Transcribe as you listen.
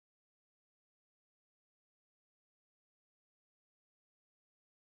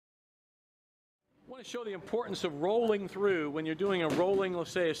want to show the importance of rolling through when you're doing a rolling,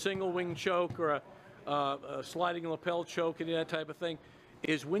 let's say a single wing choke or a sliding lapel choke, and that type of thing,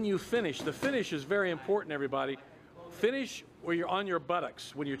 is when you finish. The finish is very important, everybody. Finish where you're on your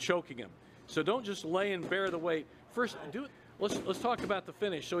buttocks when you're choking him. So don't just lay and bear the weight. First, do it. Let's talk about the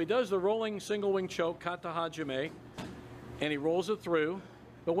finish. So he does the rolling single wing choke, kata hajime, and he rolls it through.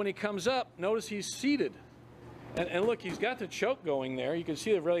 But when he comes up, notice he's seated. And look, he's got the choke going there. You can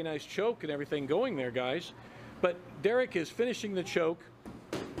see a really nice choke and everything going there, guys. But Derek is finishing the choke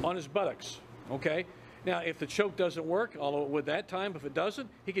on his buttocks, okay? Now, if the choke doesn't work, although it would that time, if it doesn't,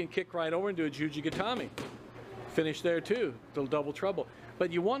 he can kick right over and do a ju-jitsu. Finish there too, the double trouble.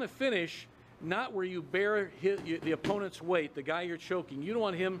 But you want to finish not where you bear the opponent's weight, the guy you're choking. You don't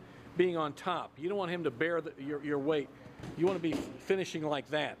want him being on top. You don't want him to bear your weight. You want to be finishing like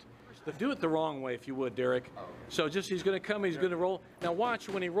that. Do it the wrong way if you would, Derek. So just he's going to come, he's going to roll. Now watch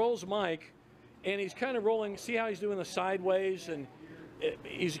when he rolls Mike, and he's kind of rolling. See how he's doing the sideways, and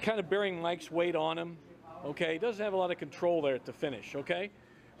he's kind of bearing Mike's weight on him. Okay, he doesn't have a lot of control there at the finish. Okay,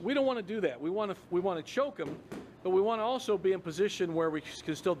 we don't want to do that. We want to choke him, but we want to also be in position where we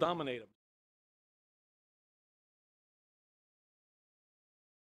can still dominate him.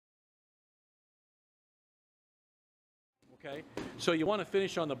 Okay, so you want to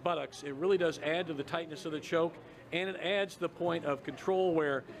finish on the buttocks. It really does add to the tightness of the choke, and it adds to the point of control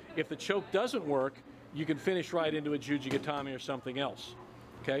where if the choke doesn't work, you can finish right into a ju-jitsu or something else.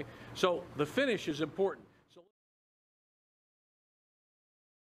 Okay, so the finish is important. So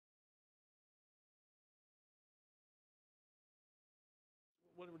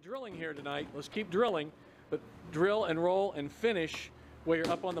when we're drilling here tonight, let's keep drilling, but drill and roll and finish where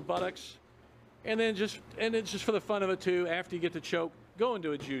you're up on the buttocks. And then just for the fun of it too, after you get the choke, go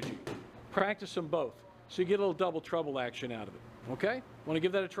into a juji. Practice them both, so you get a little double trouble action out of it. Okay? Want to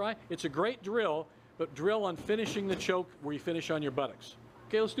give that a try? It's a great drill, but drill on finishing the choke where you finish on your buttocks.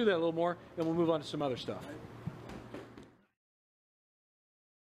 Okay, let's do that a little more, then we'll move on to some other stuff.